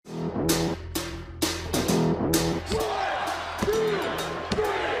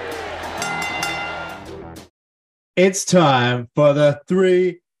It's time for the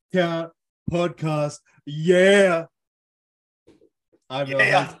 3 Count Podcast. Yeah. I'm your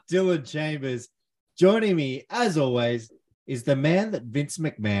host, Dylan Chambers. Joining me, as always, is the man that Vince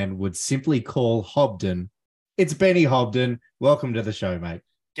McMahon would simply call Hobden. It's Benny Hobden. Welcome to the show, mate.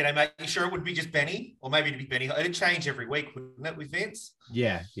 G'day, mate. You sure it would be just Benny? Or maybe it'd be Benny. It'd change every week, wouldn't it, with Vince?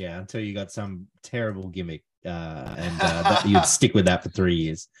 Yeah, until you got some terrible gimmick and you'd stick with that for 3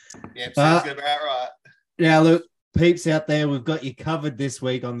 years. Yeah, sounds good, about right. Now, look, peeps out there, we've got you covered this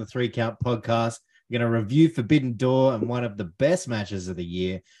week on the 3 Count Podcast. We're going to review Forbidden Door and one of the best matches of the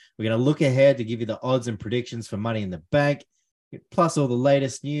year. We're going to look ahead to give you the odds and predictions for Money in the Bank, plus all the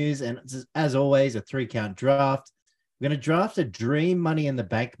latest news. And as always, a 3 Count draft. We're going to draft a dream Money in the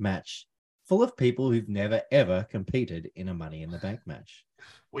Bank match full of people who've never, ever competed in a Money in the Bank match.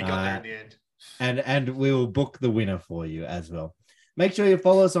 We got there in the end. And we will book the winner for you as well. Make sure you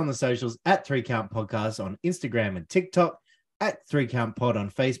follow us on the socials at 3Count Podcast on Instagram and TikTok, at 3Count Pod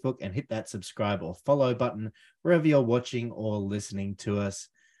on Facebook, and hit that subscribe or follow button wherever you're watching or listening to us.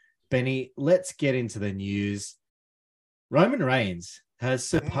 Benny, let's get into the news. Roman Reigns has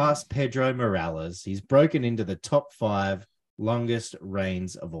surpassed Pedro Morales. He's broken into the top 5 longest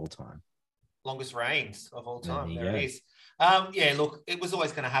reigns of all time. Longest reigns of all time. There it is. Yeah, look, it was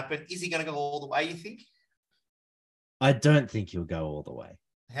always going to happen. Is he going to go all the way, you think? I don't think he'll go all the way.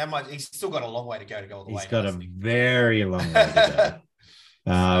 How much? He's still got a long way to go all the way. He's got a very long way to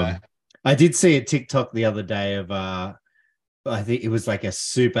go. I did see a TikTok the other day of, I think it was like a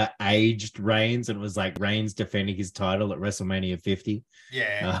super aged Reigns, and it was like Reigns defending his title at WrestleMania 50.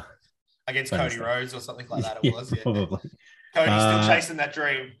 Yeah. Against Cody Rhodes or something like that. It was. Yeah. Probably. Cody's still chasing that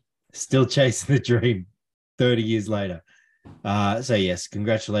dream. Still chasing the dream 30 years later. So, yes,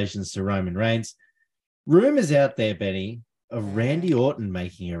 congratulations to Roman Reigns. Rumors out there, Benny, of Randy Orton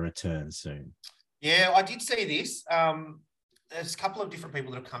making a return soon. Yeah, I did see this. There's a couple of different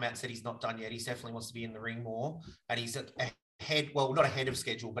people that have come out and said he's not done yet. He definitely wants to be in the ring more. And he's ahead, well, not ahead of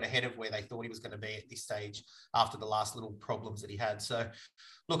schedule, but ahead of where they thought he was going to be at this stage after the last little problems that he had. So,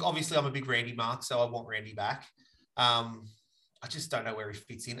 look, obviously I'm a big Randy mark, so I want Randy back. I just don't know where he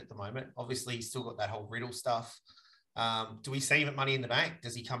fits in at the moment. Obviously, he's still got that whole Riddle stuff. Do we see him at Money in the Bank?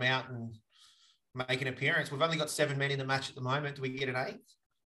 Does he come out and make an appearance? We've only got 7 men in the match at the moment. Do we get an 8th?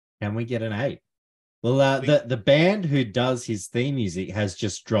 Can we get an 8? Well, the band who does his theme music has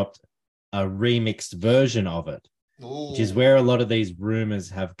just dropped a remixed version of it, which is where a lot of these rumors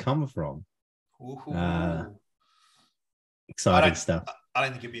have come from. Exciting stuff. I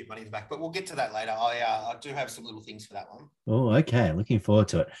don't think it'll be at Money in the Bank, but we'll get to that later. I do have some little things for that one. Oh, okay. Looking forward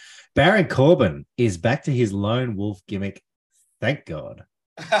to it. Baron Corbin is back to his lone wolf gimmick. Thank God.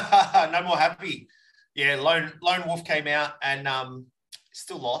 No more happy. Yeah, lone wolf came out and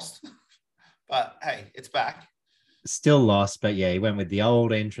still lost. But hey, it's back. Still lost, but yeah, he went with the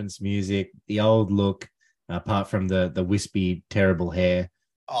old entrance music, the old look, apart from the wispy, terrible hair.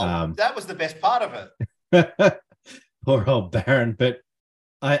 Oh, that was the best part of it. Poor old Baron, but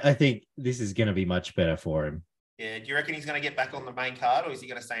I think this is going to be much better for him. Yeah, do you reckon he's going to get back on the main card, or is he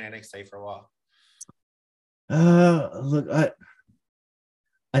going to stay in NXT for a while? Look,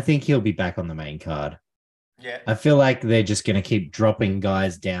 I think he'll be back on the main card. Yeah. I feel like they're just going to keep dropping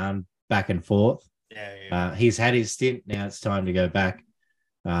guys down back and forth. Yeah. He's had his stint. Now it's time to go back.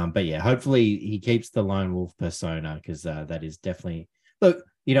 But yeah, hopefully he keeps the lone wolf persona, because that is definitely... Look,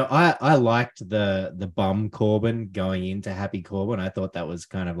 you know, I liked the bum Corbin going into Happy Corbin. I thought that was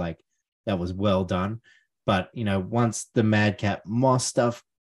kind of like, that was well done. But, you know, once the Madcap Moss stuff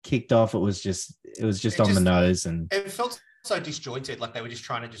kicked off, it was just on the nose. And it felt so disjointed, like they were just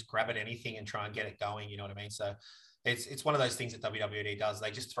trying to just grab at anything and try and get it going, you know what I mean? So it's one of those things that WWE does.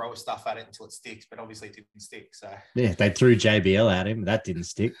 They just throw stuff at it until it sticks, but obviously it didn't stick. So yeah, they threw JBL at him. That didn't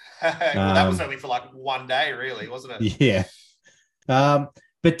stick. Well, that was only for like one day, really, wasn't it? Yeah.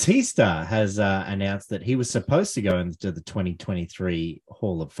 Batista has announced that he was supposed to go into the 2023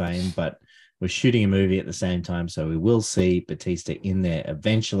 Hall of Fame, but we're shooting a movie at the same time, so we will see Batista in there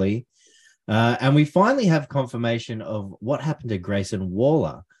eventually. And we finally have confirmation of what happened to Grayson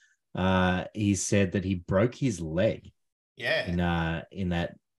Waller. He said that he broke his leg. Yeah. In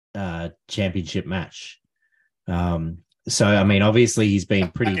that championship match. So I mean, obviously he's been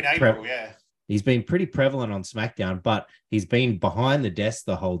pretty he's been pretty prevalent on SmackDown, but he's been behind the desk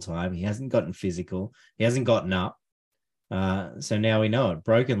the whole time. He hasn't gotten physical. He hasn't gotten up. So now we know it.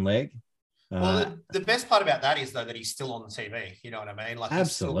 Broken leg. Well, the best part about that is, though, that he's still on the TV. You know what I mean? Like,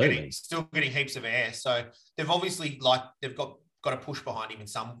 absolutely, he's still getting heaps of air. So they've obviously they've got a push behind him in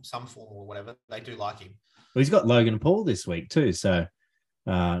some form or whatever. They do like him. Well, he's got Logan Paul this week too. So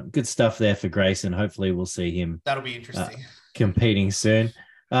Good stuff there for Grayson. Hopefully we'll see him. That'll be interesting. Competing soon.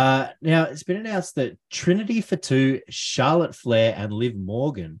 Now, it's been announced that Trinity for Two, Charlotte Flair, and Liv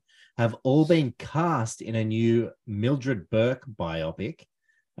Morgan have all been cast in a new Mildred Burke biopic.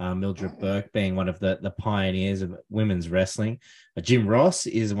 Mildred Burke being one of the pioneers of women's wrestling. Jim Ross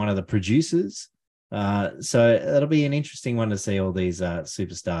is one of the producers. So that'll be an interesting one to see all these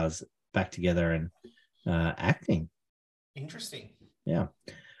superstars back together and acting. Interesting. Yeah.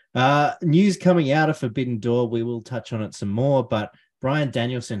 News coming out of Forbidden Door. We will touch on it some more, but Bryan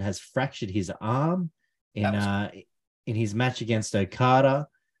Danielson has fractured his arm in his match against Okada.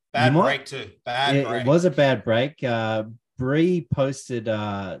 Bad break too. Bad break. It was a bad break. Brie posted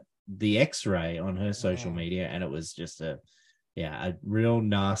the X-ray on her social media, and it was just a real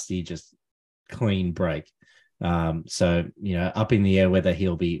nasty, just clean break. So, up in the air whether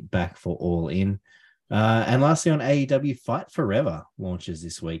he'll be back for All In. And lastly, on AEW, Fight Forever launches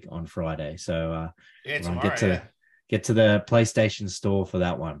this week on Friday. So tomorrow, get to the PlayStation store for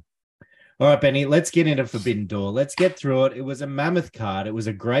that one. All right, Benny, let's get into Forbidden Door. Let's get through it. It was a mammoth card. It was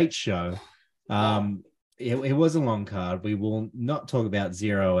a great show. It was a long card. We will not talk about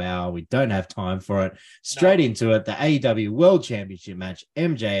 0 Hour. We don't have time for it. Straight into it, the AEW World Championship match,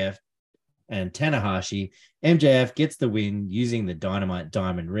 MJF and Tanahashi. MJF gets the win using the Dynamite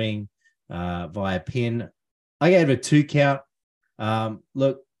Diamond Ring via pin. I gave it a 2 count.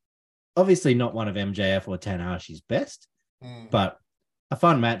 Look, obviously not one of MJF or Tanahashi's best, but a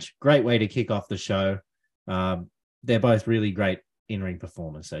fun match. Great way to kick off the show. They're both really great in-ring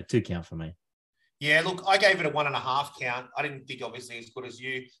performers. So 2 count for me. Yeah, look, I gave it a 1.5 count. I didn't think obviously as good as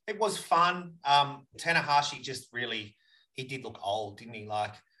you. It was fun. Tanahashi just really, he did look old, didn't he?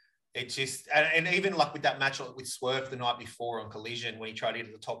 Like, it just, and even like with that match with Swerve the night before on Collision, when he tried to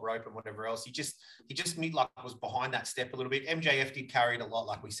hit the top rope and whatever else, he just like was behind that step a little bit. MJF did carry it a lot,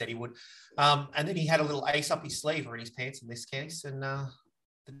 like we said he would. And then he had a little ace up his sleeve or in his pants in this case. And the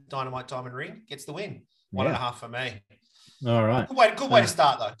Dynamite Diamond Ring gets the win. 1.5 for me. All right. Good way to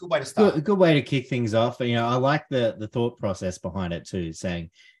start, though. Good way to start. Good way to kick things off. I like the thought process behind it too, saying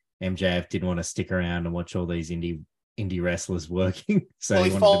MJF didn't want to stick around and watch all these indie wrestlers working. So he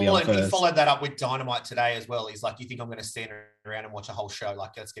wanted to be on first. He followed that up with Dynamite today as well. He's like, you think I'm going to stand around and watch a whole show?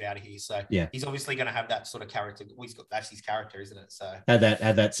 Like, let's get out of here. So yeah, he's obviously going to have that sort of character. That's his character, isn't it? So had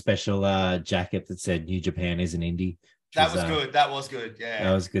that special jacket that said New Japan is an indie. That was good. That was good. Yeah.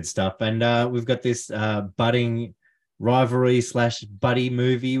 That was good stuff. And we've got this budding rivalry / buddy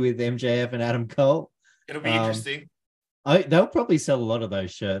movie with MJF and Adam Cole. It'll be interesting. They'll probably sell a lot of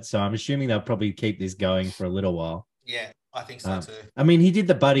those shirts, so I'm assuming they'll probably keep this going for a little while. Yeah, I think so too. I mean, he did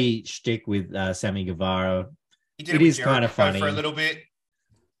the buddy shtick with Sammy Guevara. He did it is kind of funny for a little bit.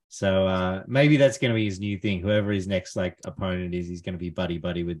 So maybe that's going to be his new thing. Whoever his next opponent is, he's going to be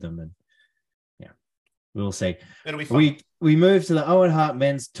buddy with them, and yeah, we'll see. It'll be fun. We move to the Owen Hart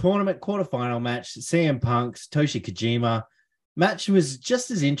Men's Tournament quarterfinal match. CM Punk's Toshi Kojima match was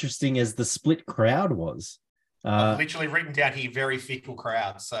just as interesting as the split crowd was. I've literally written down here very fickle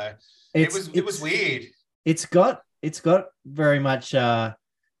crowd. So it was weird. It's got very much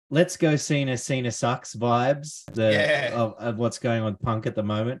let's go Cena sucks vibes of what's going on with Punk at the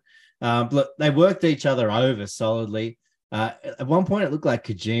moment. Look, they worked each other over solidly. At one point, it looked like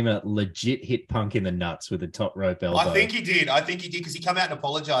Kojima legit hit Punk in the nuts with a top rope elbow. I think he did because he came out and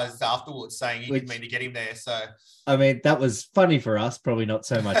apologized afterwards, saying he didn't mean to get him there. So I mean, that was funny for us, probably not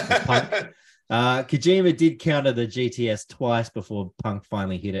so much for Punk. Kojima did counter the GTS twice before Punk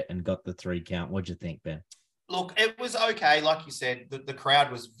finally hit it and got the 3 count. What'd you think, Ben? Look, it was okay. Like you said, the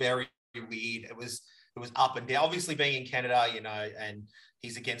crowd was very weird. It was up and down. Obviously, being in Canada, and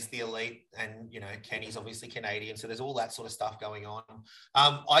he's against the elite, and Kenny's obviously Canadian, so there's all that sort of stuff going on.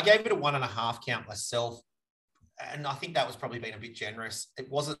 I gave it a 1.5 count myself, and I think that was probably being a bit generous. It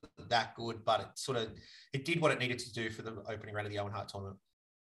wasn't that good, but it did what it needed to do for the opening round of the Owen Hart tournament.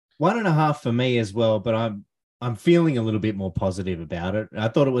 1.5 for me as well, but I'm feeling a little bit more positive about it. I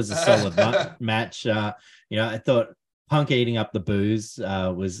thought it was a solid match. I thought Punk eating up the booze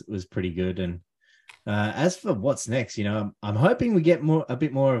was pretty good. And as for what's next, I'm hoping we get a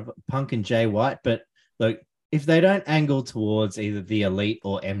bit more of Punk and Jay White. But look, if they don't angle towards either the Elite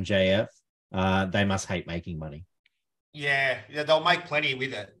or MJF, they must hate making money. Yeah, they'll make plenty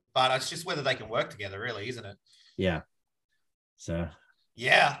with it, but it's just whether they can work together, really, isn't it? Yeah. So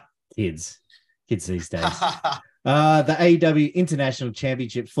yeah, kids these days. The AEW International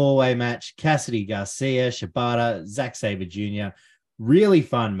Championship 4-way match, Cassidy Garcia, Shibata, Zack Sabre Jr. Really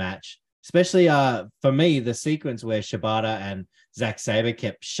fun match, especially for me, the sequence where Shibata and Zack Sabre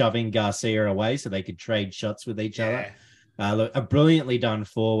kept shoving Garcia away so they could trade shots with each other. Look, a brilliantly done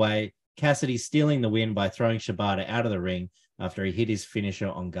four-way. Cassidy stealing the win by throwing Shibata out of the ring after he hit his finisher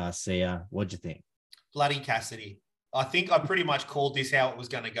on Garcia. What'd you think? Bloody Cassidy. I think I pretty much called this how it was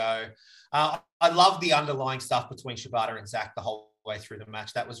going to go. I love the underlying stuff between Shibata and Zach the whole way through the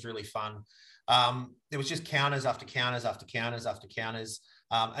match. That was really fun. There was just counters after counters after counters after counters.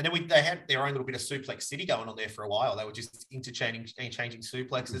 And then they had their own little bit of Suplex City going on there for a while. They were just changing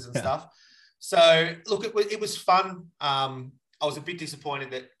suplexes and stuff. So, look, it was fun. I was a bit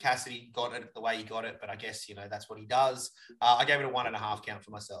disappointed that Cassidy got it the way he got it, but I guess, that's what he does. I gave it a 1.5 count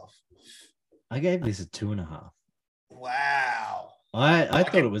for myself. I gave this a 2.5. Wow. I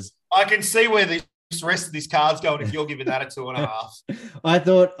thought it was... I can see where the rest of this card's going if you're giving that a 2.5. I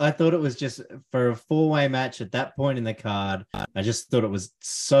thought it was just for a four-way match at that point in the card. I just thought it was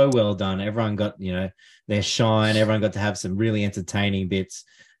so well done. Everyone got, their shine. Everyone got to have some really entertaining bits.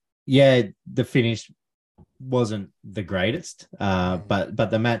 Yeah, the finish wasn't the greatest, but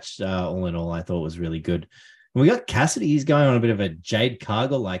the match, all in all, I thought was really good. And we got Cassidy. He's going on a bit of a Jade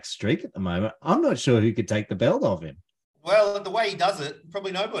Cargill-like streak at the moment. I'm not sure who could take the belt off him. Well, the way he does it,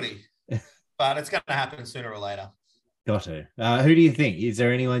 probably nobody. But it's going to happen sooner or later. Got to. Who do you think? Is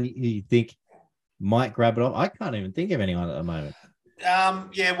there anyone you think might grab it off? I can't even think of anyone at the moment.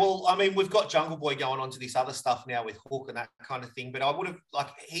 Yeah, well, I mean, we've got Jungle Boy going on to this other stuff now with Hook and that kind of thing, but I would have,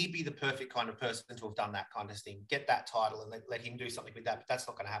 he'd be the perfect kind of person to have done that kind of thing, get that title and let him do something with that, but that's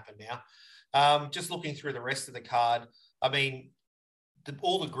not going to happen now. Just looking through the rest of the card, I mean,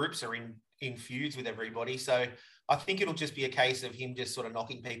 all the groups are in feuds with everybody, so I think it'll just be a case of him just sort of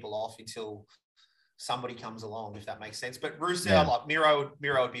knocking people off until somebody comes along, if that makes sense. But Rusev, like Miro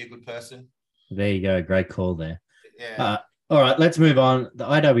would be a good person. There you go. Great call there. Yeah. All right, let's move on. The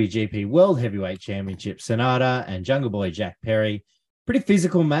IWGP World Heavyweight Championship, Sonata and Jungle Boy Jack Perry. Pretty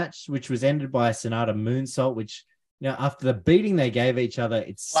physical match, which was ended by a Sonata moonsault, which, after the beating they gave each other,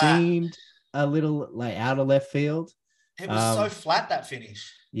 it seemed a little out of left field. It was so flat, that finish.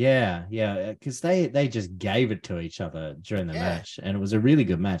 Yeah, because they just gave it to each other during the match, and it was a really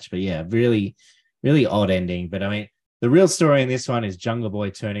good match. But yeah, really, really odd ending. But I mean, the real story in this one is Jungle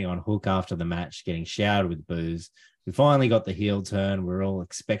Boy turning on Hook after the match, getting showered with booze. We finally got the heel turn we're all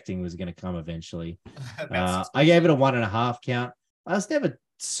expecting was going to come eventually. I gave it a 1.5 count. I was never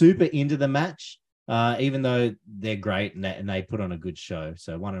super into the match, even though they're great and they put on a good show.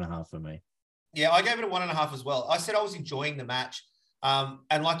 So 1.5 for me. Yeah, I gave it a 1.5 as well. I said I was enjoying the match.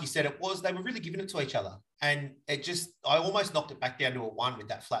 And like you said, they were really giving it to each other. And I almost knocked it back down to a 1 with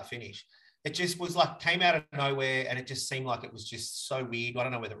that flat finish. It just was came out of nowhere, and it just seemed like it was just so weird. I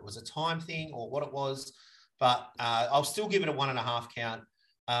don't know whether it was a time thing or what it was, but I'll still give it a 1.5 count.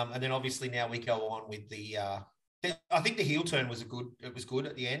 And then obviously now we go on with I think the heel turn was good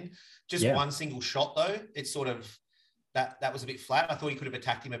at the end. Just one single shot though. It's sort of that was a bit flat. I thought he could have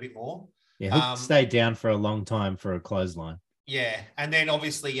attacked him a bit more. Yeah, Hook stayed down for a long time for a clothesline. Yeah, and then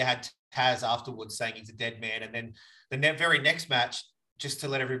obviously you had Taz afterwards saying he's a dead man, and then the very next match, just to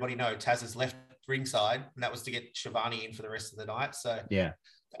let everybody know, Taz has left ringside, and that was to get Shivani in for the rest of the night. So yeah,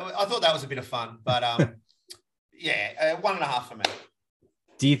 I thought that was a bit of fun, but 1.5 for me.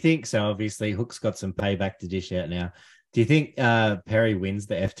 Do you think so? Obviously, Hook's got some payback to dish out now. Do you think Perry wins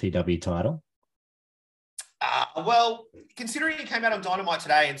the FTW title? Well, considering he came out on Dynamite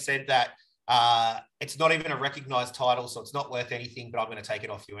today and said that it's not even a recognized title, so it's not worth anything, but I'm going to take it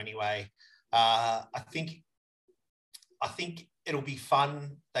off you anyway. I think it'll be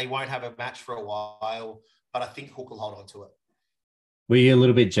fun. They won't have a match for a while, but I think Hook will hold on to it. Were you a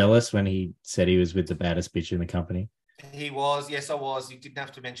little bit jealous when he said he was with the baddest bitch in the company? He was. Yes, I was. You didn't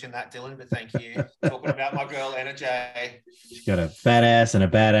have to mention that, Dylan, but thank you. Talking about my girl, Anna J. She's got a fat ass and a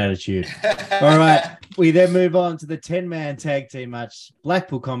bad attitude. All right. We then move on to the 10-man tag team match.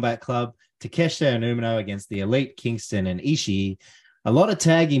 Blackpool Combat Club, Takeshita and Umino against the Elite, Kingston and Ishii. A lot of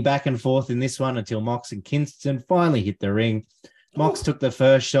tagging back and forth in this one until Mox and Kingston finally hit the ring. Mox took the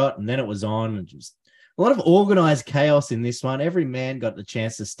first shot and then it was on. And just a lot of organized chaos in this one. Every man got the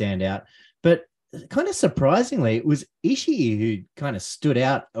chance to stand out. But kind of surprisingly, it was Ishii who kind of stood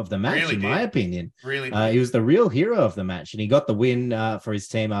out of the match, really, in my opinion. Really? He was the real hero of the match, and he got the win for his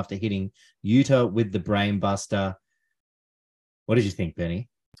team after hitting Yuta with the Brain Buster. What did you think, Benny?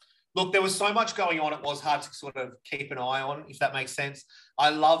 Look, there was so much going on, it was hard to sort of keep an eye on, if that makes sense. I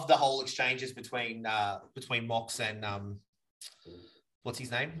love the whole exchanges between Mox and, what's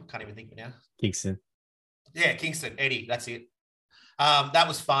his name? I can't even think of it now. Kingston. Yeah, Kingston. Eddie, that's it. That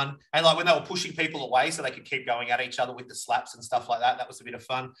was fun. And when they were pushing people away so they could keep going at each other with the slaps and stuff like that, that was a bit of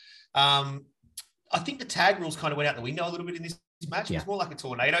fun. I think the tag rules kind of went out the window a little bit in this match. It was more like a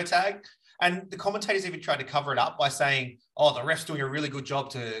tornado tag. And the commentators even tried to cover it up by saying, oh, the ref's doing a really good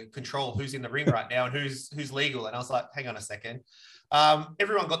job to control who's in the ring right now and who's legal. And I was like, hang on a second.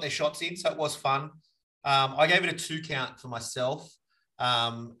 Everyone got their shots in, so it was fun. I gave it a 2 count for myself.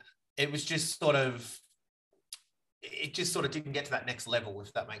 It was just sort of, didn't get to that next level,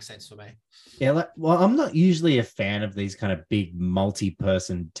 if that makes sense for me. Yeah, well, I'm not usually a fan of these kind of big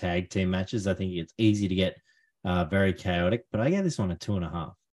multi-person tag team matches. I think it's easy to get very chaotic, but I gave this one a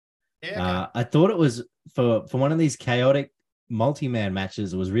 2.5. Yeah, okay. I thought it was for one of these chaotic multi-man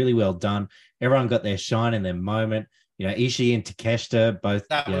matches. It was really well done. Everyone got their shine in their moment. You know, Ishii and Takeshita both.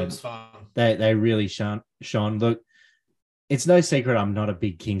 That was fun. They really shone. Look, it's no secret I'm not a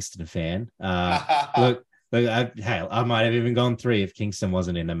big Kingston fan. Look, I might have even gone 3 if Kingston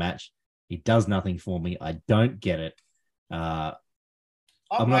wasn't in the match. He does nothing for me. I don't get it. I'm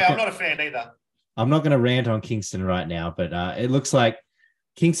not a fan either. I'm not going to rant on Kingston right now, but it looks like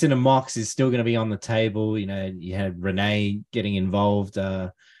Kingston and Mox is still going to be on the table. You know, you had Renee getting involved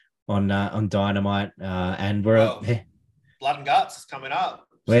on Dynamite, and Blood and Guts is coming up.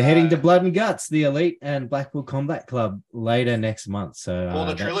 We're heading to Blood and Guts, the Elite and Blackpool Combat Club later next month. So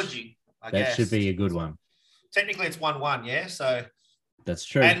the trilogy, I guess. That should be a good one. Technically, it's 1-1, yeah. So that's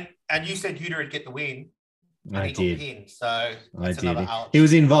true. And you said Yuta would get the win. I did. Pin, so I did. He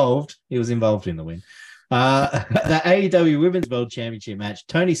was involved. He was involved in the win. The AEW Women's World Championship match,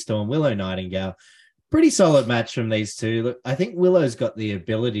 Toni Storm, Willow Nightingale. Pretty solid match from these two. Look, I think Willow's got the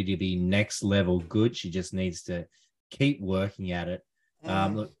ability to be next level good. She just needs to keep working at it.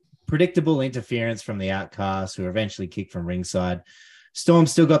 Look, predictable interference from the Outcasts, who eventually kicked from ringside. Storm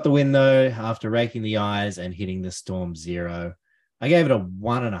still got the win, though, after raking the eyes and hitting the Storm Zero. I gave it a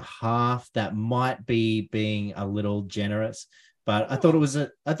 1.5. That might be being a little generous, but I thought it was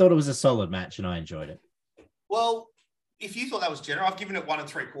a solid match and I enjoyed it. Well, if you thought that was generous, I've given it 1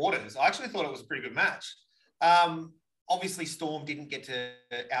 3/4. I actually thought it was a pretty good match. Obviously, Storm didn't get to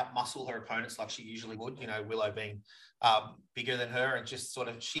outmuscle her opponents like she usually would. You know, Willow being bigger than her, and just sort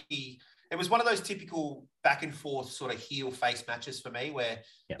of it was one of those typical back and forth sort of heel face matches for me, where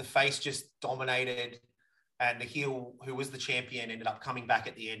the face just dominated, and the heel, who was the champion, ended up coming back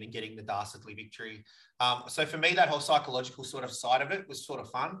at the end and getting the dastardly victory. So for me, that whole psychological sort of side of it was sort of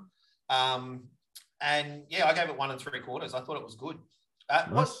fun. And yeah, I gave it 1 3/4. I thought it was good.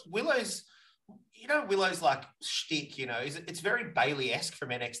 Nice. Willow's like shtick, it's very Bailey-esque from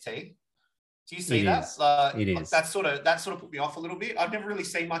NXT. Do you see It that? is. It is. That sort of put me off a little bit. I've never really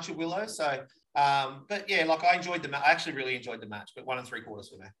seen much of Willow, so but yeah, like I enjoyed the match. I actually really enjoyed the match, but 1 3/4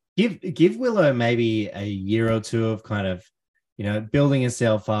 for me. Give Willow maybe a year or two of kind of, building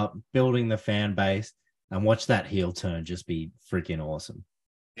herself up, building the fan base, and watch that heel turn just be freaking awesome.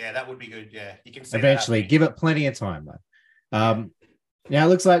 Yeah, that would be good. Yeah, you can see eventually. Give it plenty of time though. Now it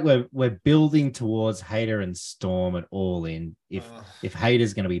looks like we're building towards Hayter and Storm at All In. If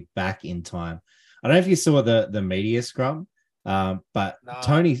Hayter's going to be back in time, I don't know if you saw the media scrum, but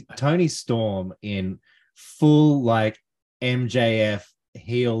no. Toni Storm in full like MJF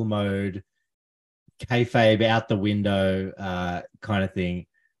heel mode, kayfabe out the window kind of thing.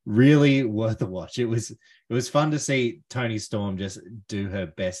 Really worth a watch. It was fun to see Toni Storm just do her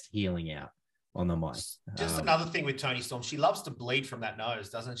best healing out on the mic. Just another thing with Toni Storm, she loves to bleed from that nose,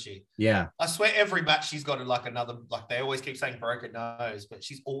 doesn't she? Yeah. I swear every match she's got they always keep saying broken nose, but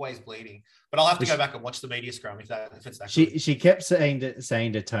she's always bleeding. But I'll have to go back and watch the media scrum if it's that good. She kept saying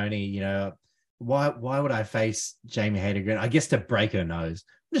to Toni, why would I face Jamie Hayter again? I guess to break her nose.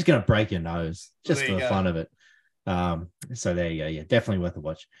 I'm just going to break her nose just for the fun of it. So there you go. Yeah, definitely worth a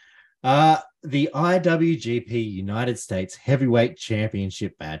watch. The IWGP United States Heavyweight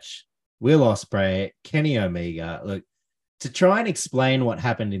Championship match. Will Ospreay, Kenny Omega. Look, to try and explain what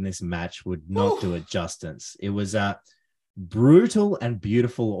happened in this match would not do it justice. It was brutal and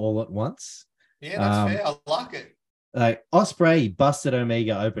beautiful all at once. Yeah, that's fair. I like it. Like Ospreay busted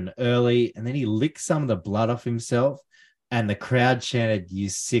Omega open early, and then he licked some of the blood off himself, and the crowd chanted, "You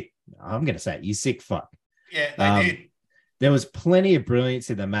sick!" I'm going to say it, "You sick fuck." Yeah, they did. There was plenty of brilliance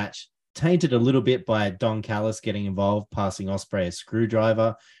in the match, tainted a little bit by Don Callis getting involved, passing Ospreay a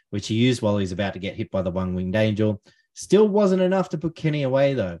screwdriver, which he used while he was about to get hit by the one-winged angel. Still wasn't enough to put Kenny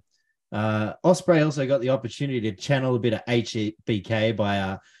away, though. Ospreay also got the opportunity to channel a bit of HBK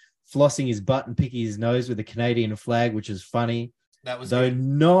by flossing his butt and picking his nose with the Canadian flag, which is funny. That was Though good.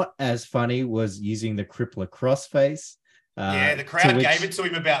 Not as funny was using the crippler crossface. The crowd gave it to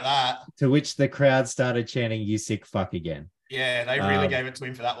him about that. To which the crowd started chanting, "You sick fuck" again. Yeah, they really gave it to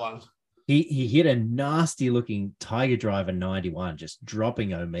him for that one. He hit a nasty looking Tiger Driver 91, just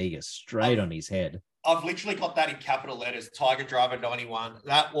dropping Omega straight on his head. I've literally got that in capital letters. Tiger Driver 91.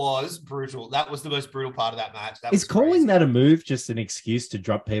 That was brutal. That was the most brutal part of that match. Is calling that a move just an excuse to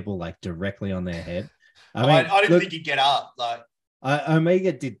drop people like directly on their head? I didn't think he'd get up. Like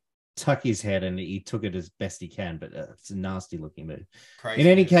Omega did tuck his head and he took it as best he can, but it's a nasty looking move. Crazy in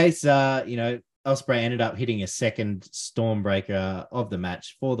any move. case, Ospreay ended up hitting a second Stormbreaker of the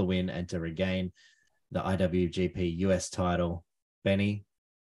match for the win and to regain the IWGP US title. Benny?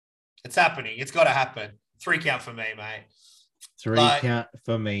 It's happening. It's got to happen. 3 count for me, mate. 3 count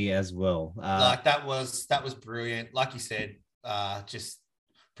for me as well. That was brilliant. Like you said, just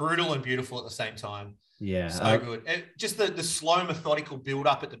brutal and beautiful at the same time. Yeah. So good. Just the slow, methodical build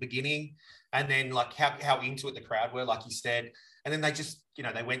up at the beginning, and then like how into it the crowd were, like you said. And then they just,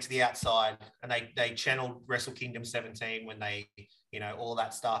 they went to the outside and they channeled Wrestle Kingdom 17 when they, all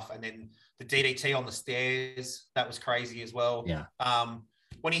that stuff. And then the DDT on the stairs, that was crazy as well. Yeah.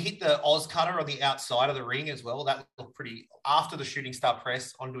 When he hit the Oz cutter on the outside of the ring as well, that looked pretty, after the shooting star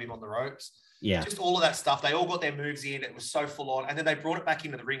press onto him on the ropes. Yeah. Just all of that stuff. They all got their moves in. It was so full on. And then they brought it back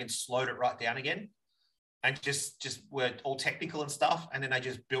into the ring and slowed it right down again. And just were all technical and stuff. And then they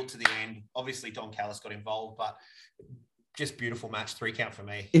just built to the end. Obviously, Don Callis got involved, but just beautiful match. 3 count for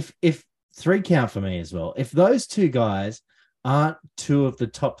me. If 3 count for me as well. If those two guys aren't 2 of the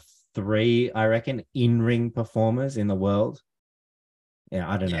top 3, I reckon, in-ring performers in the world,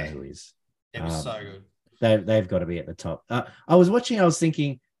 I don't know who is. It was so good. They've got to be at the top. I was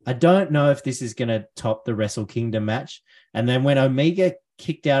thinking, I don't know if this is going to top the Wrestle Kingdom match. And then when Omega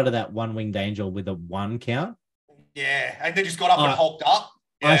kicked out of that one-winged angel with a 1 count. Yeah, and they just got up and hulked up.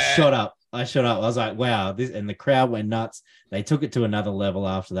 Yeah. I shot up. I was like, wow, this, and the crowd went nuts. They took it to another level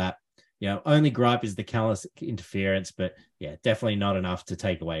after that. Only gripe is the Callis interference, but yeah, definitely not enough to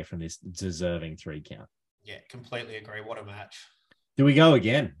take away from this deserving 3 count. Yeah, completely agree. What a match. Do we go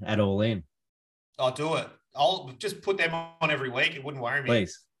again at All In? I'll do it. I'll just put them on every week. It wouldn't worry me.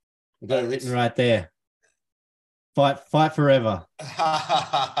 Please. We got it written right there. Fight forever.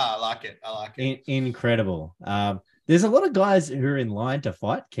 I like it. Incredible. There's a lot of guys who are in line to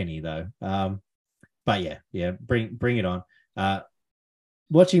fight Kenny though. But yeah, bring it on.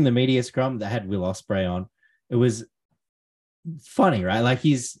 Watching the media scrum that had Will Ospreay on, it was funny, right? Like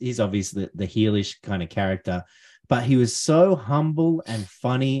he's obviously the heelish kind of character, but he was so humble and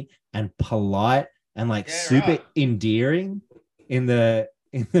funny and polite and super endearing in the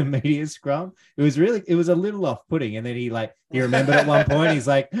media scrum. It was a little off-putting. And then he remembered at one point, he's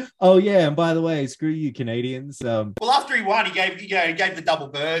like, oh yeah, and by the way, screw you Canadians. Well, after he won, he gave the double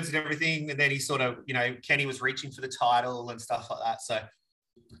birds and everything, and then he sort of, Kenny was reaching for the title and stuff like that. So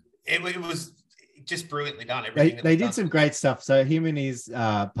it was just brilliantly done. Everything they did some great stuff. So him and his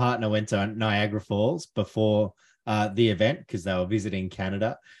partner went to Niagara Falls before the event because they were visiting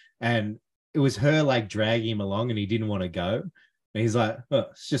Canada, and it was her dragging him along, and he didn't want to go. And he's like, oh,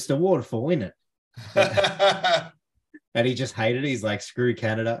 it's just a waterfall, isn't it? And he just hated it. He's like, screw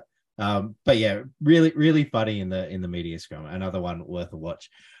Canada. But yeah, really, really funny in the media scrum. Another one worth a watch.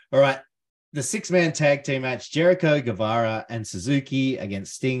 All right. The 6-man tag team match, Jericho, Guevara, and Suzuki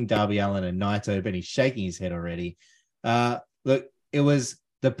against Sting, Darby Allin, and Naito. Benny's shaking his head already. Look, it was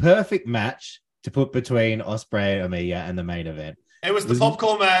the perfect match to put between Ospreay and Omega and the main event. It was the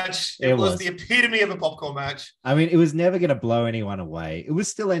popcorn match. It was the epitome of a popcorn match. I mean, it was never going to blow anyone away. It was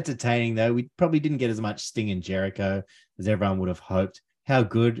still entertaining, though. We probably didn't get as much Sting and Jericho as everyone would have hoped. How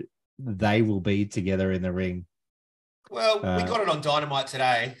good they will be together in the ring. Well, we got it on Dynamite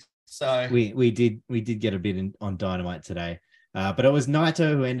today. So we did get a bit on Dynamite today. But it was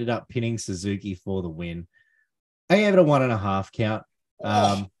Naito who ended up pinning Suzuki for the win. I gave it a 1.5 count.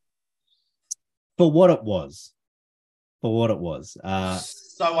 For what it was.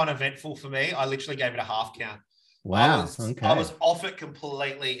 So uneventful for me. I literally gave it a 0.5 count. Wow. I was off it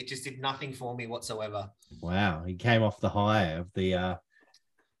completely. It just did nothing for me whatsoever. Wow. He came off the high of the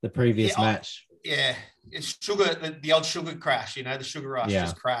previous match. It's sugar, the old sugar crash, the sugar rush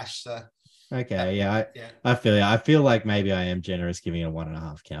just crashed. So okay, I feel you. I feel like maybe I am generous giving it a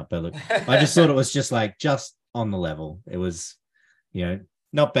 1.5 count, but look, I just thought it was just on the level. It was,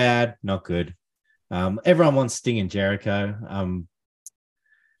 not bad, not good. Everyone wants Sting and Jericho.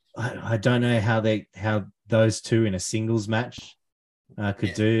 I don't know how those two in a singles match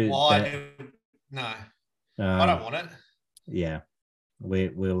could do. Why? No, I don't want it. Yeah,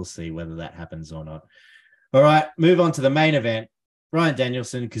 we'll see whether that happens or not. All right, move on to the main event. Bryan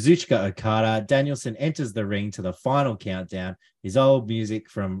Danielson, Kazuchika Okada. Danielson enters the ring to the final countdown. His old music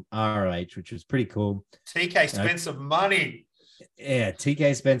from ROH, which was pretty cool. TK spent some money. Yeah,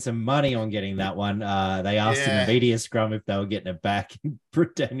 TK spent some money on getting that one. They asked in the media scrum if they were getting it back.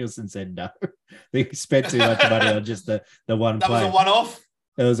 Britt Danielson said no. They spent too much money on just the one That play. was a one-off?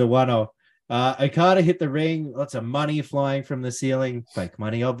 It was a one-off. Okada hit the ring. Lots of money flying from the ceiling. Fake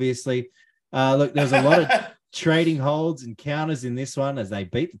money, obviously. Look, there was a lot of trading holds and counters in this one as they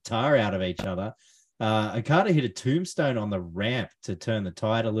beat the tar out of each other. Okada hit a tombstone on the ramp to turn the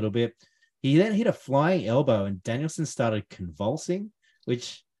tide a little bit. He then hit a flying elbow and Danielson started convulsing,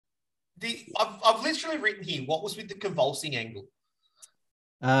 which... I've literally written here, what was with the convulsing angle?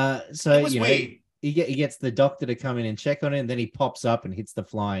 So, it was weird. He gets the doctor to come in and check on it, and then he pops up and hits the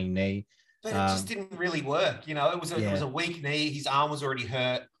flying knee. But it just didn't really work. It was a weak knee. His arm was already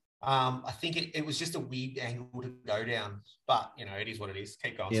hurt. I think it was just a weird angle to go down. But, it is what it is.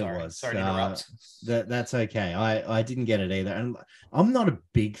 Keep going. Sorry to interrupt. That's okay. I didn't get it either. And I'm not a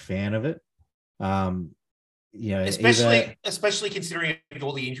big fan of it. Especially considering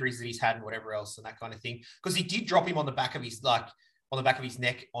all the injuries that he's had and whatever else and that kind of thing. Because he did drop him on the back of his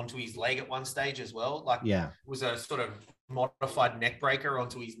neck onto his leg at one stage as well. It was a sort of modified neck breaker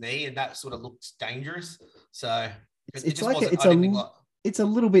onto his knee, and that sort of looked dangerous. So it's a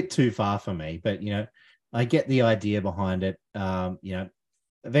little bit too far for me, but I get the idea behind it.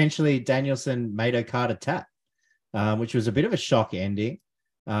 Eventually Danielson made Okada tap, which was a bit of a shock ending.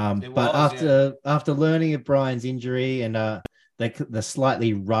 After learning of Brian's injury and the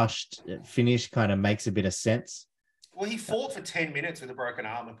slightly rushed finish kind of makes a bit of sense. Well, he fought for 10 minutes with a broken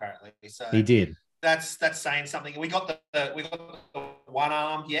arm, apparently. So he did. That's saying something. We got the one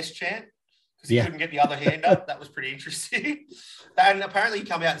arm yes chant because he couldn't get the other hand up. That was pretty interesting. And apparently he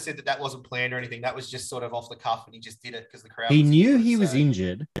came out and said that wasn't planned or anything. That was just sort of off the cuff, and he just did it because the crowd. He knew he was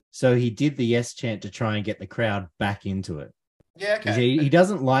injured, so he did the yes chant to try and get the crowd back into it. Yeah, okay. He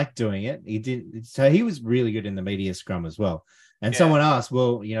doesn't like doing it. He did, so he was really good in the media scrum as well. And someone asked,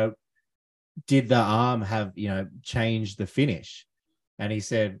 well, did the arm have, changed the finish? And he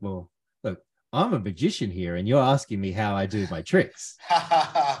said, well, look, I'm a magician here, and you're asking me how I do my tricks.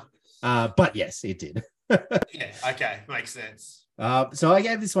 But yes, it did. Yeah, okay, makes sense. So I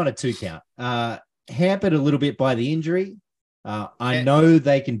gave this one a 2 count. Hampered a little bit by the injury. I know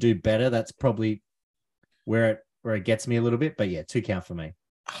they can do better. That's probably where it gets me a little bit, but 2 count for me.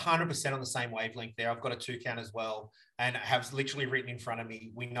 100% on the same wavelength there. I've got a 2 count as well, and have literally written in front of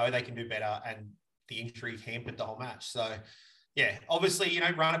me, we know they can do better, and the injury hampered the whole match. So, obviously,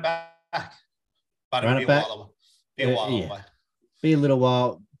 run it back, but it'll be a while away. Be a little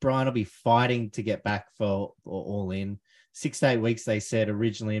while. Brian will be fighting to get back for All In. 6 to 8 weeks, they said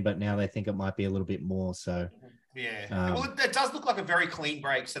originally, but now they think it might be a little bit more. So, well, it does look like a very clean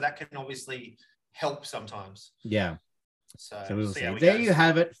break, so that can obviously help sometimes. Yeah. So we'll see. There you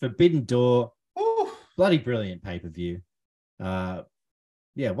have it. Forbidden Door. Ooh. Bloody brilliant pay-per-view. One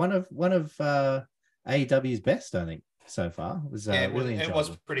of AEW's best, I think, so far. It was really enjoyable. It was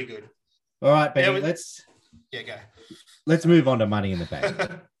pretty good. All right, Benny, go. Let's move on to Money in the Bank.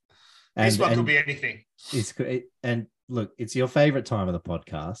 This one could be anything. And look, it's your favorite time of the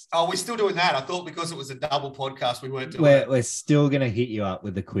podcast. Oh, we're still doing that. I thought because it was a double podcast, we weren't doing it. We're still going to hit you up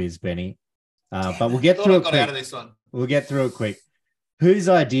with the quiz, Benny. But we'll get through it quick. Out of this one. We'll get through it quick. Whose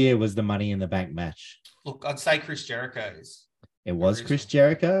idea was the Money in the Bank match? Look, I'd say Chris Jericho's. It was Chris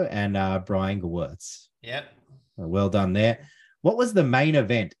Jericho and Brian Gewirtz. Yep. Well done there. What was the main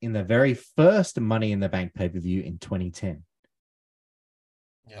event in the very first Money in the Bank pay-per-view in 2010?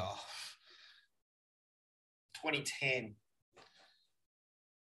 Oh, 2010.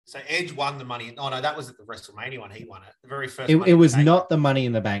 So Edge won the money. Oh, no, that was at the WrestleMania one. He won it. The very first. It was not the Money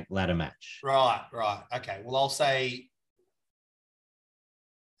in the Bank ladder match. Right. Okay. Well, I'll say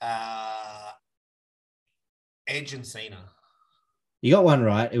Edge and Cena. You got one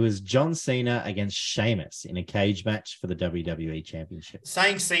right. It was John Cena against Sheamus in a cage match for the WWE Championship.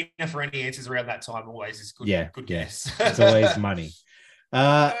 Saying Cena for any answers around that time always is good. Yeah, good guess. It's always money.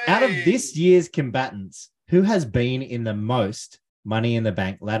 Out of this year's combatants, who has been in the most Money in the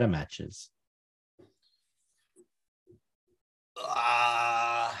Bank ladder matches?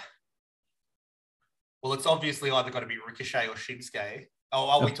 Well, it's obviously either got to be Ricochet or Shinsuke. Oh,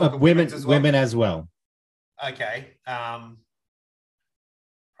 are we talking women as well? Women as well. Okay.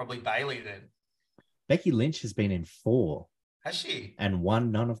 Probably Bayley then. Becky Lynch has been in 4. Has she? And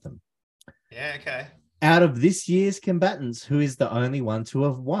won none of them. Yeah, okay. Out of this year's combatants, who is the only one to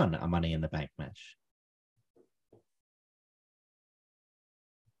have won a Money in the Bank match?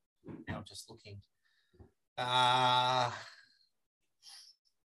 Now I'm just looking.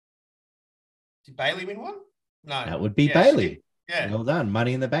 Did Bayley win one? No. That would be Bayley. Yeah. Well done.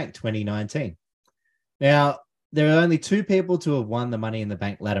 Money in the Bank 2019. Now, There are only two people to have won the Money in the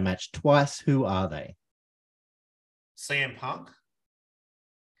Bank ladder match twice. Who are they? CM Punk.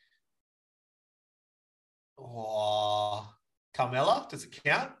 Oh, Carmella, does it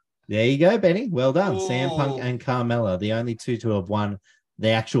count? There you go, Benny. Well done. Ooh. CM Punk and Carmella, the only two to have won the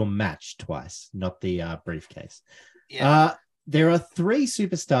actual match twice, not the briefcase. Yeah. There are three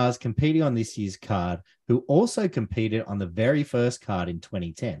superstars competing on this year's card who also competed on the very first card in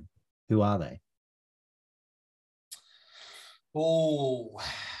 2010. Who are they? Oh,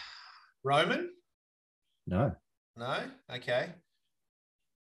 Roman? No. No? Okay.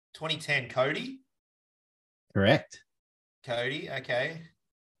 2010, Cody? Correct. Cody, okay.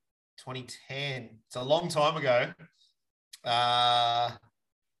 2010. It's a long time ago.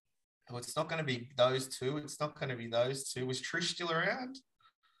 It's not going to be those two. It's not going to be those two. Was Trish still around?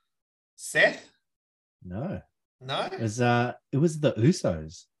 Seth? No. No? It was the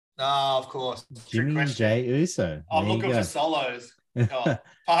Usos. Oh, of course. Jimmy and Jay Uso. I'm looking for solos. Oh,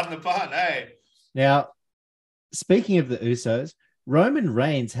 pardon the pun, hey. Now, speaking of the Usos, Roman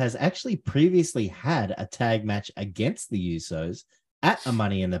Reigns has actually previously had a tag match against the Usos at a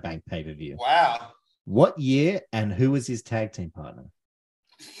Money in the Bank pay-per-view. Wow. What year and who was his tag team partner?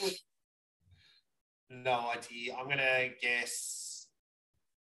 No idea. I'm going to guess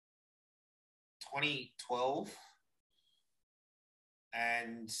 2012.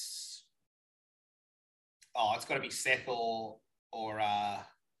 And it's got to be Seth or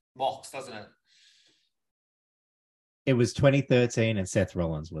Mox, doesn't it? It was 2013, and Seth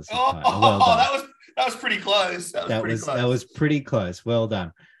Rollins was his partner. Well done. that was pretty close. That was pretty close. Well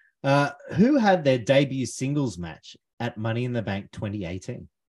done. Who had their debut singles match at Money in the Bank 2018?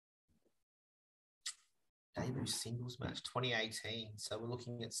 Debut singles match 2018. So we're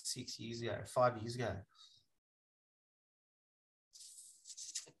looking at 6 years ago, 5 years ago.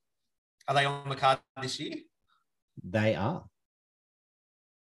 Are they on the card this year? They are.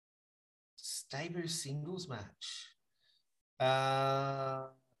 Debut singles match.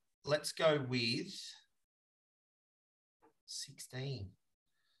 Let's go with 16.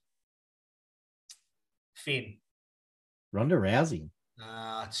 Finn. Ronda Rousey.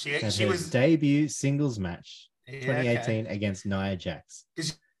 She was debut singles match 2018 against Nia Jax.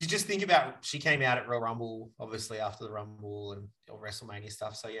 Because you just think about, she came out at Royal Rumble, obviously after the Rumble and WrestleMania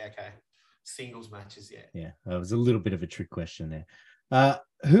stuff. So yeah, okay. Singles matches, yeah. Yeah, that was a little bit of a trick question there.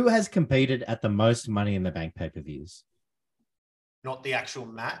 Who has competed at the most Money in the Bank pay-per-views? Not the actual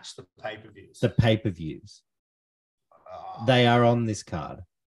match, the pay-per-views. The pay-per-views. They are on this card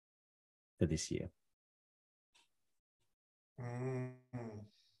for this year.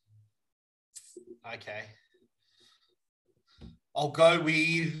 Okay. I'll go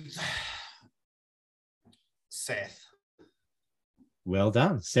with Seth. Well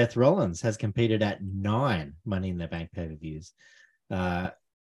done. Seth Rollins has competed at 9 Money in the Bank pay-per-views.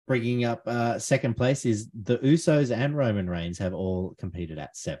 Bringing up second place is the Usos and Roman Reigns have all competed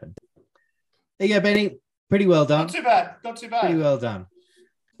at 7. There you go, Benny. Pretty well done. Not too bad. Pretty well done.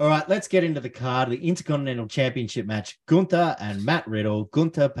 All right, let's get into the card. The Intercontinental Championship match, Gunther and Matt Riddle.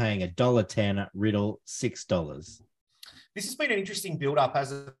 Gunther paying $1.10, Riddle $6. This has been an interesting build-up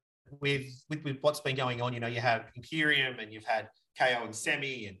with what's been going on. You know, you have Imperium and you've had KO and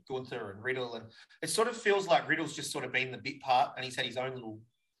Semi and Gunther and Riddle. And it sort of feels like Riddle's just sort of been the bit part and he's had his own little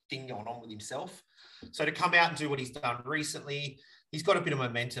thing going on with himself. So to come out and do what he's done recently, he's got a bit of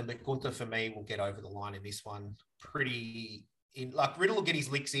momentum, but Gunther for me will get over the line in this one. Riddle will get his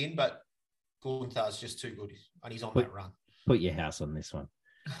licks in, but Gunther's just too good and he's on that run. Put your house on this one.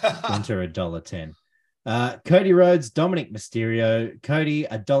 Gunther $1.10. Cody Rhodes, Dominic Mysterio. Cody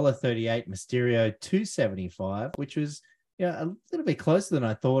 $1.38, Mysterio $2.75, which was a little bit closer than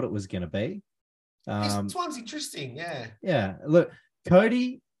I thought it was going to be. This one's interesting, yeah. Yeah, look,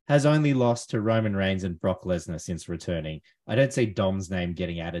 Cody has only lost to Roman Reigns and Brock Lesnar since returning. I don't see Dom's name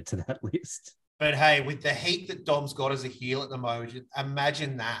getting added to that list. But hey, with the heat that Dom's got as a heel at the moment,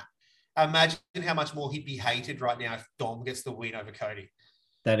 imagine that. Imagine how much more he'd be hated right now if Dom gets the win over Cody.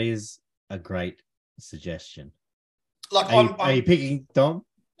 That is a great suggestion. Are you picking Dom?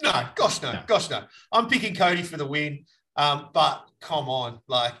 No, gosh no. I'm picking Cody for the win. But come on,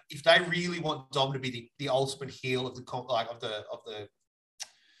 if they really want Dom to be the ultimate heel of the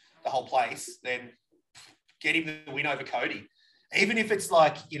whole place, then get him the win over Cody. Even if it's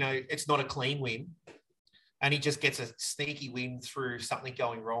it's not a clean win and he just gets a sneaky win through something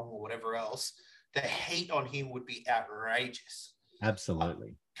going wrong or whatever else, the heat on him would be outrageous.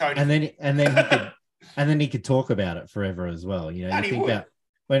 Absolutely. Cody. And then he could talk about it forever as well. You think about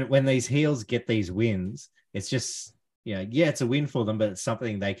when these heels get these wins, it's just, it's a win for them, but it's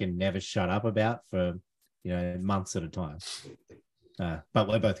something they can never shut up about for months at a time. But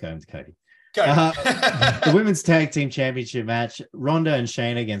we're both going to Cody. Go. The women's tag team championship match, Ronda and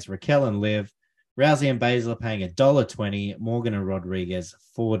Shayna against Raquel and Liv. Rousey and Baszler paying $1.20, Morgan and Rodriguez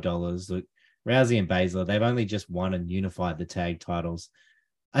 $4. Look, Rousey and Baszler, they've only just won and unified the tag titles.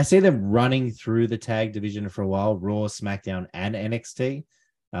 I see them running through the tag division for a while, Raw, SmackDown, and NXT.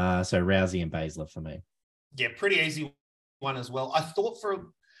 So Rousey and Baszler for me. Yeah, pretty easy one as well. I thought for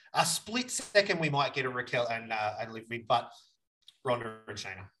a split second we might get a Raquel and Liv win, but Ronda and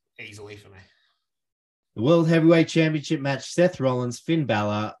Shayna easily for me. The World Heavyweight Championship match, Seth Rollins, Finn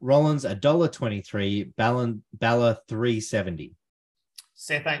Balor. Rollins $1.23, Balor $3.70.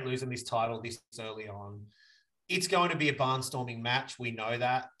 Seth ain't losing this title this early on. It's going to be a barnstorming match. We know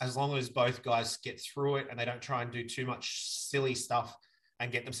that. As long as both guys get through it and they don't try and do too much silly stuff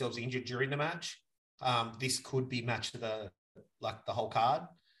and get themselves injured during the match, this could be match of the whole card.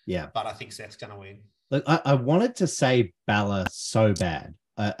 Yeah. But I think Seth's going to win. Look, I wanted to say Balor so bad.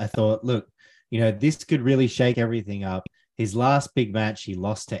 I thought, look, this could really shake everything up. His last big match, he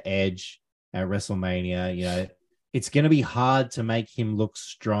lost to Edge at WrestleMania. It's going to be hard to make him look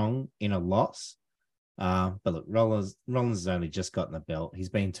strong in a loss. But look, Rollins has only just gotten the belt. He's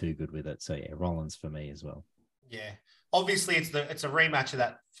been too good with it. So yeah, Rollins for me as well. Yeah. Obviously, it's a rematch of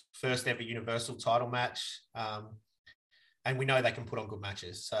that first ever Universal title match. And we know they can put on good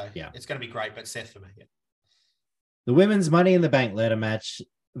matches. So yeah, it's going to be great, but Seth for me. Yeah. The women's Money in the Bank ladder match,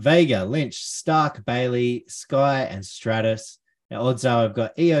 Vega, Lynch, Stark, Bailey, Sky, and Stratus. Now, odds are I've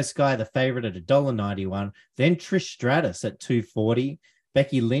got Io Sky, the favorite, at $1.91. Then Trish Stratus at $2.40.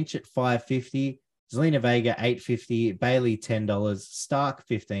 Becky Lynch at $5.50. Zelina Vega, $8.50. Bailey, $10. Stark,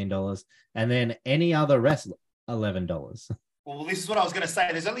 $15. And then any other wrestler, $11. Well, this is what I was going to say.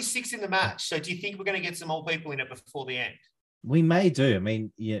 There's only 6 in the match. So do you think we're going to get some more people in it before the end? We may do. I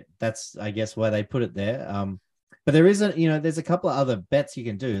mean, yeah, that's, I guess, why they put it there. But there isn't, there's a couple of other bets you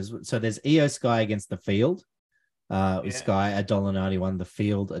can do. So there's Io Sky against the field. With Sky $1.91, the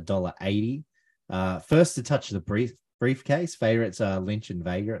field $1.80. First to touch the briefcase, favorites are Lynch and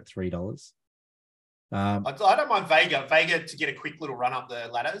Vega at $3. I don't mind Vega to get a quick little run up the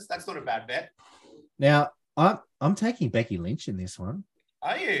ladders. That's not a bad bet. Now I'm taking Becky Lynch in this one.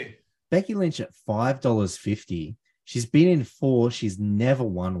 Are you? Becky Lynch at $5.50. She's been in 4. She's never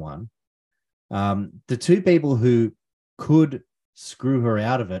won one. The two people who could screw her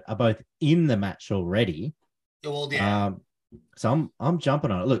out of it are both in the match already. Well, yeah. So I'm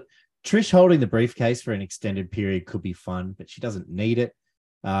jumping on it. Look, Trish holding the briefcase for an extended period could be fun, but she doesn't need it.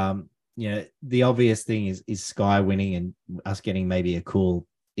 The obvious thing is Sky winning and us getting maybe a cool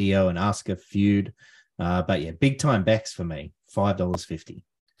Io and Asuka feud. But yeah, big time Bex for me, $5.50.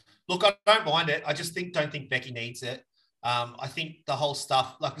 Look, I don't mind it. I just don't think Becky needs it. I think the whole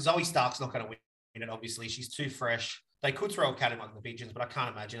stuff, like Zoe Stark's not going to win it, obviously. She's too fresh. They could throw a cat among the pigeons, but I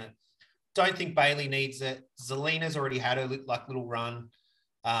can't imagine it. Don't think Bailey needs it. Zelina's already had her little run.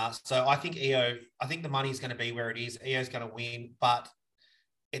 So I think the money is going to be where it is. Io's going to win, but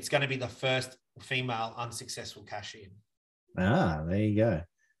it's going to be the first female unsuccessful cash in. There you go.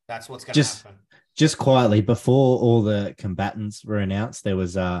 That's what's going to happen. Just quietly, before all the combatants were announced, there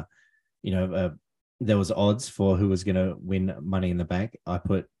was there was odds for who was going to win Money in the Bank. I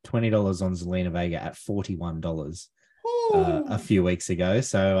put $20 on Zelina Vega at $41 a few weeks ago.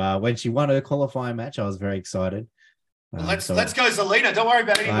 So when she won her qualifying match, I was very excited. Well, let's go, Zelina. Don't worry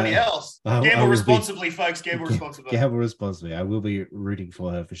about anybody else. Gamble responsibly, folks. Gamble responsibly. Gamble responsibly. I will be rooting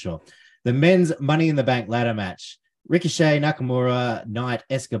for her for sure. The men's Money in the Bank ladder match. Ricochet, Nakamura, Knight,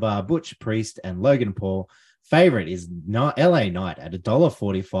 Escobar, Butch, Priest, and Logan Paul. Favorite is LA Knight at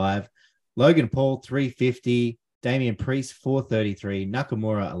 $1.45. Logan Paul, $3.50. Damian Priest, $4.33.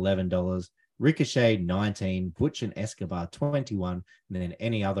 Nakamura, $11. Ricochet, $19. Butch and Escobar, $21. And then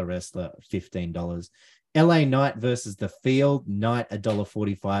any other wrestler, $15. LA Knight versus the field. Knight,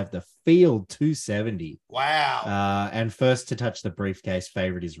 $1.45. The field, $2.70. Wow. And first to touch the briefcase,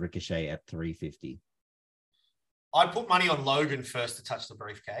 favorite is Ricochet at $3.50. I'd put money on Logan first to touch the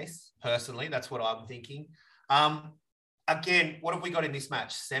briefcase. Personally, that's what I'm thinking. Again, what have we got in this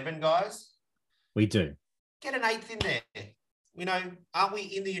match? 7 guys? We do. Get an 8th in there. Aren't we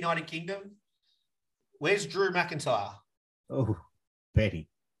in the United Kingdom? Where's Drew McIntyre? Oh, Betty.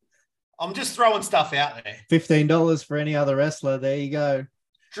 I'm just throwing stuff out there. $15 for any other wrestler. There you go.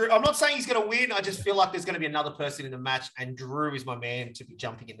 Drew, I'm not saying he's going to win. I just feel like there's going to be another person in the match, and Drew is my man to be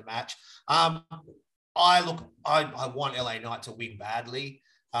jumping in the match. I want LA Knight to win badly.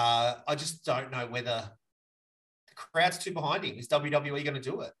 I just don't know whether the crowd's too behind him. Is WWE going to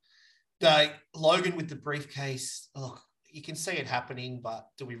do it? Logan with the briefcase, look, you can see it happening, but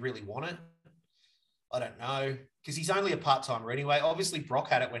do we really want it? I don't know, because he's only a part-timer anyway. Obviously, Brock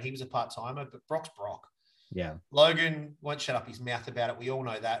had it when he was a part-timer, but Brock's Brock. Yeah. Logan won't shut up his mouth about it. We all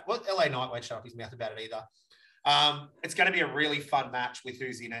know that. Well, LA Knight won't shut up his mouth about it either. It's going to be a really fun match with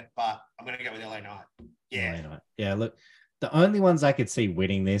who's in it, but I'm going to go with LA Knight. Yeah. LA Knight. Yeah, look, the only ones I could see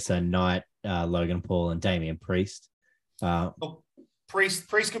winning this are Knight, Logan Paul, and Damian Priest. Look,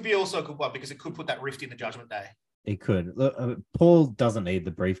 Priest could be also a good one because it could put that rift in the Judgment Day. It could. Look, Paul doesn't need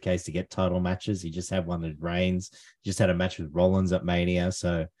the briefcase to get title matches. He just had one with Reigns. He just had a match with Rollins at Mania.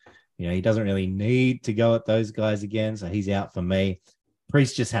 So, he doesn't really need to go at those guys again. So he's out for me.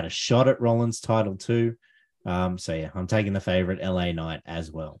 Priest just had a shot at Rollins' title too. So, yeah, I'm taking the favorite LA Knight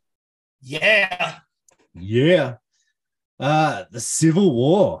as well. Yeah. Yeah. The Civil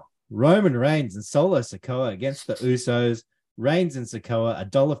War. Roman Reigns and Solo Sikoa against the Usos. Reigns and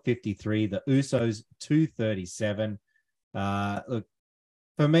Sikoa, $1.53. The Usos, $2.37. Look,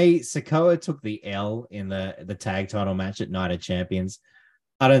 for me, Sikoa took the L in the tag title match at Night of Champions.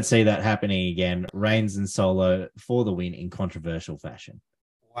 I don't see that happening again. Reigns and Solo for the win in controversial fashion.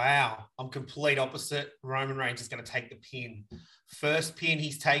 Wow. I'm complete opposite. Roman Reigns is going to take the pin. First pin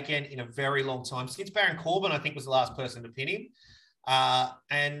he's taken in a very long time. Since Baron Corbin, I think, was the last person to pin him.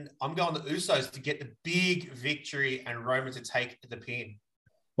 And I'm going the Usos to get the big victory and Roman to take the pin.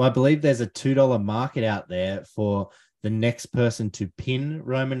 Well, I believe there's a $2 market out there for the next person to pin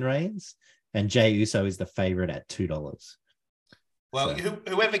Roman Reigns, and Jey Uso is the favorite at $2. Well, so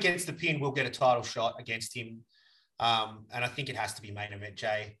whoever gets the pin will get a title shot against him. And I think it has to be main event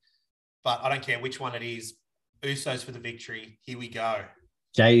Jey, but I don't care which one it is. Usos for the victory. Here we go.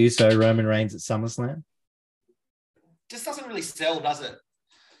 Jey Uso, Roman Reigns at SummerSlam. Just doesn't really sell, does it?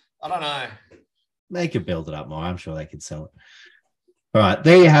 I don't know. They could build it up more. I'm sure they could sell it. All right,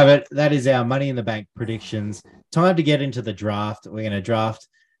 there you have it. That is our Money in the Bank predictions. Time to get into the draft. We're going to draft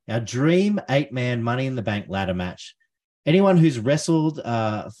our dream 8-man Money in the Bank ladder match. Anyone who's wrestled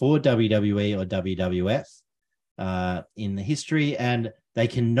for WWE or WWF in the history, and they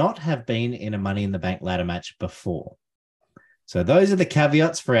cannot have been in a Money in the Bank ladder match before. So those are the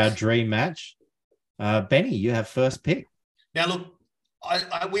caveats for our dream match. Benny, you have first pick. Now, look,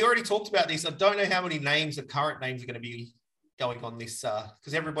 we already talked about this. I don't know how many names, the current names, are going to be going on this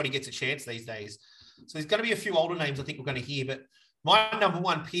because everybody gets a chance these days. So there's going to be a few older names I think we're going to hear, but my number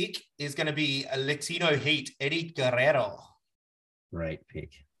one pick is going to be a Latino Heat, Eddie Guerrero. Great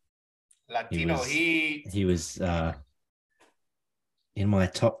pick. Latino Heat. He was in my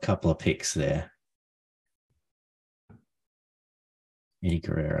top couple of picks there. Eddie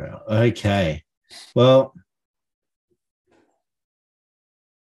Guerrero. Okay. Well,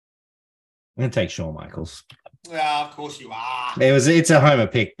 I'm going to take Shawn Michaels. Well, of course you are. It's a homer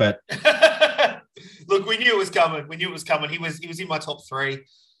pick, but look, we knew it was coming. He was in my top three.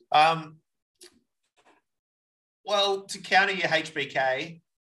 Well, to counter your HBK,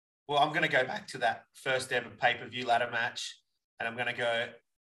 well, I'm going to go back to that first ever pay-per-view ladder match, and I'm going to go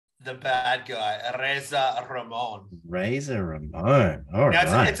the bad guy, Razor Ramon. Razor Ramon. All right.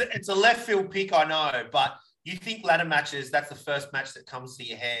 Now, it's a left field pick, I know, but you think ladder matches, that's the first match that comes to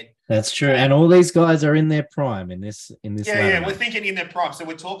your head. That's true. And all these guys are in their prime in this Yeah, we're thinking in their prime. So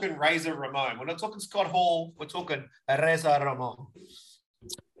we're talking Razor Ramon. We're not talking Scott Hall. We're talking Razor Ramon.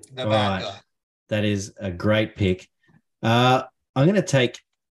 The bad guy. That is a great pick. I'm going to take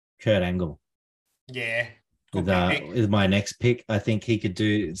Kurt Angle. Yeah. With my next pick. I think he could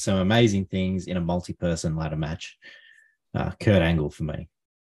do some amazing things in a multi-person ladder match. Kurt Angle for me.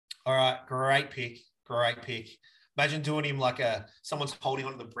 All right. Great pick. Imagine doing him like someone's holding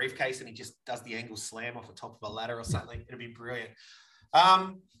onto the briefcase and he just does the angle slam off the top of a ladder or something. It'd be brilliant.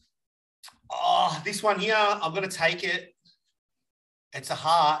 This one here, I'm going to take it. It's a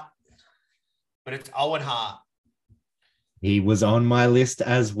Hart, but it's Owen Hart. He was on my list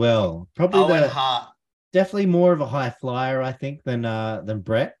as well. Probably Owen Hart. Definitely more of a high flyer, I think, than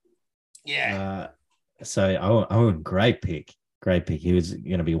Brett. Yeah. So Owen, great pick. He was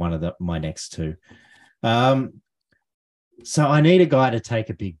going to be one of my next two. So I need a guy to take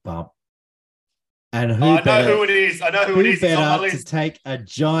a big bump. And I know who it is. Who better to take a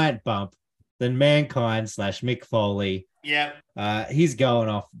giant bump than Mankind / Mick Foley? Yeah. He's going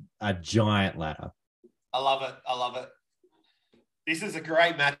off a giant ladder. I love it. This is a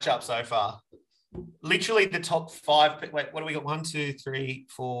great matchup so far. Literally the top five. Wait, what do we got? 1, 2, 3,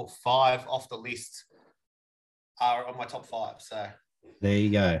 4, 5 off the list are on my top five. So there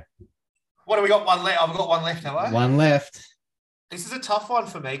you go. What do we got? One left. I've got one left, have I? One left. This is a tough one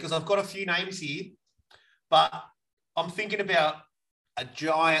for me because I've got a few names here, but I'm thinking about a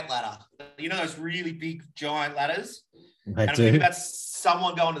giant ladder. You know those really big giant ladders? I do. I'm thinking about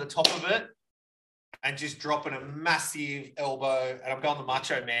someone going to the top of it. and just dropping a massive elbow. And I'm going the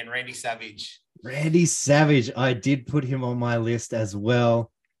Macho Man, Randy Savage. Randy Savage. I did put him on my list as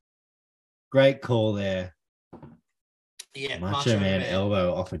well. Great call there. Yeah, Macho Man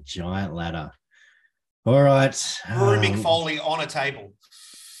elbow off a giant ladder. All right. Rory Mick Foley on a table.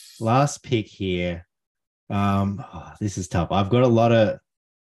 Last pick here. This is tough. I've got a lot of.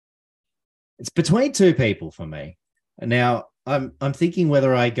 It's between two people for me. Now I'm thinking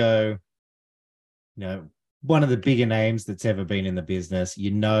whether I go, one of the bigger names that's ever been in the business.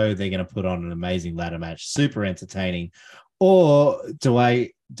 They're going to put on an amazing ladder match, super entertaining, or do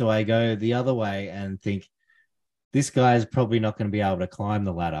I go the other way and think this guy is probably not going to be able to climb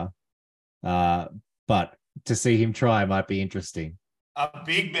the ladder, but to see him try might be interesting. A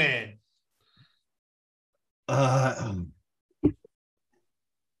big man.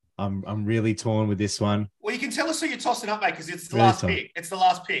 I'm really torn with this one. Well, you can tell us who you're tossing up, mate, because it's the last pick. It's the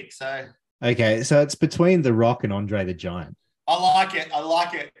last pick. So okay, so it's between The Rock and Andre the Giant. I like it.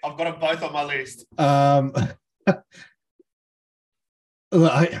 I've got them both on my list.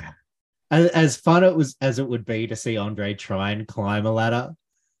 As fun as it would be to see Andre try and climb a ladder,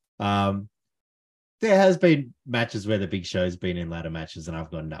 there has been matches where the Big Show's been in ladder matches, and I've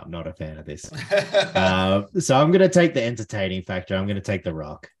gone, no, I'm not a fan of this. So I'm going to take the entertaining factor. I'm going to take The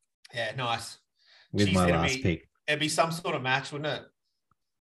Rock. Yeah, nice. With my last pick. It'd be some sort of match, wouldn't it?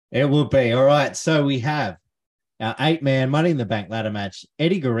 It will be. All right. So we have our 8-man Money in the Bank ladder match.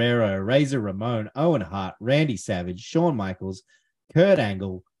 Eddie Guerrero, Razor Ramon, Owen Hart, Randy Savage, Shawn Michaels, Kurt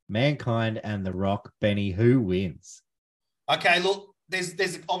Angle, Mankind, and The Rock. Benny, who wins? Okay, look,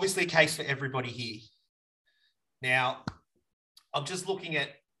 there's obviously a case for everybody here. Now, I'm just looking at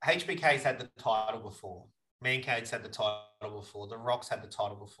HBK's had the title before. Mankind's had the title before. The Rock's had the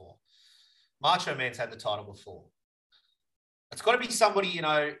title before. Macho Man's had the title before. It's got to be somebody,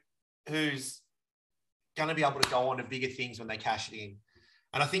 who's going to be able to go on to bigger things when they cash it in.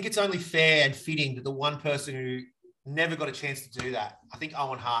 And I think it's only fair and fitting that the one person who never got a chance to do that, I think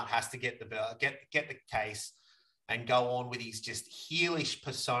Owen Hart has to get the case and go on with his just heelish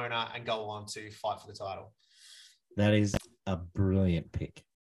persona and go on to fight for the title. That is a brilliant pick.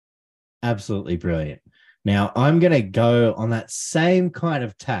 Absolutely brilliant. Now, I'm going to go on that same kind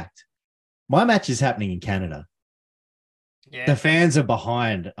of tact. My match is happening in Canada. Yeah. The fans are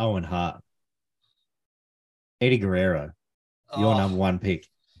behind Owen Hart. Eddie Guerrero, your number one pick,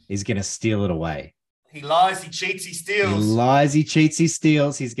 is going to steal it away. He lies, he cheats, he steals. He lies, he cheats, he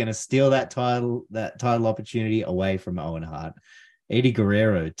steals. He's going to steal that title opportunity away from Owen Hart. Eddie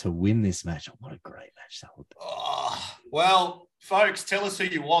Guerrero to win this match. Oh, what a great match that would be. Oh, well, folks, tell us who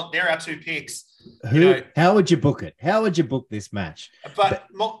you want. They're our two picks. How would you book it? How would you book this match? But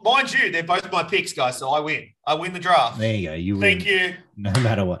mind you, they're both my picks, guys, so I win. I win the draft. There you go. You win. Thank you. No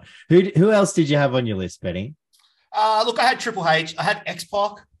matter what. Who else did you have on your list, Benny? Look, I had Triple H. I had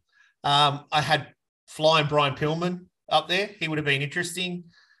X-Pac. I had Flying Brian Pillman up there. He would have been interesting.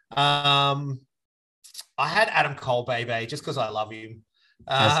 I had Adam Cole, baby, just because I love him.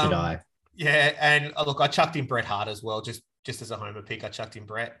 As did I. Yeah, and look, I chucked in Bret Hart as well, just as a homer pick. I chucked in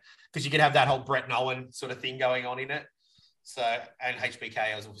Bret because you could have that whole Bret and Owen sort of thing going on in it. So, and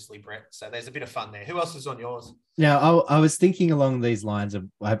HBK was obviously Bret. So there's a bit of fun there. Who else is on yours? Now, I was thinking along these lines of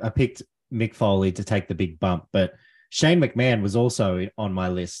I picked Mick Foley to take the big bump, but Shane McMahon was also on my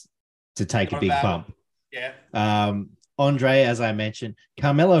list to take a big bump. Yeah. Andre, as I mentioned,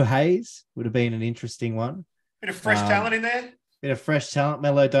 Carmelo Hayes would have been an interesting one. Bit of fresh talent in there. Bit of fresh talent.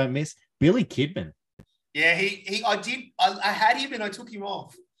 Melo, don't miss. Billy Kidman. Yeah, I had him and I took him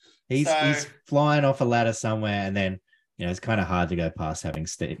off. He's flying off a ladder somewhere, and then it's kind of hard to go past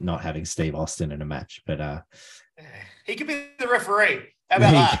not having Steve Austin in a match. But he could be the referee. How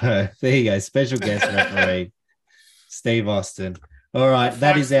about that? There you go. Special guest referee, Steve Austin. All right,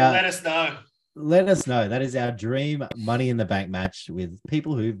 that is our. Let us know. Let us know. That is our dream Money in the Bank match with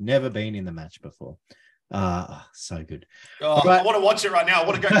people who've never been in the match before. So good. Oh, right. I want to watch it right now. I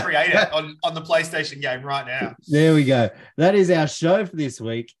want to go create it on the PlayStation game right now. There we go. That is our show for this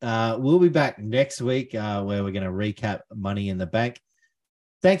week. We'll be back next week where we're going to recap Money in the Bank.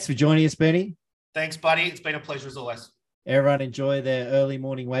 Thanks for joining us, Benny. Thanks, buddy. It's been a pleasure as always. Everyone enjoy their early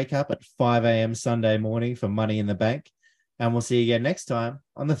morning wake up at 5 a.m. Sunday morning for Money in the Bank. And we'll see you again next time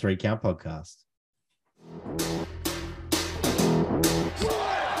on the 3 Count Podcast.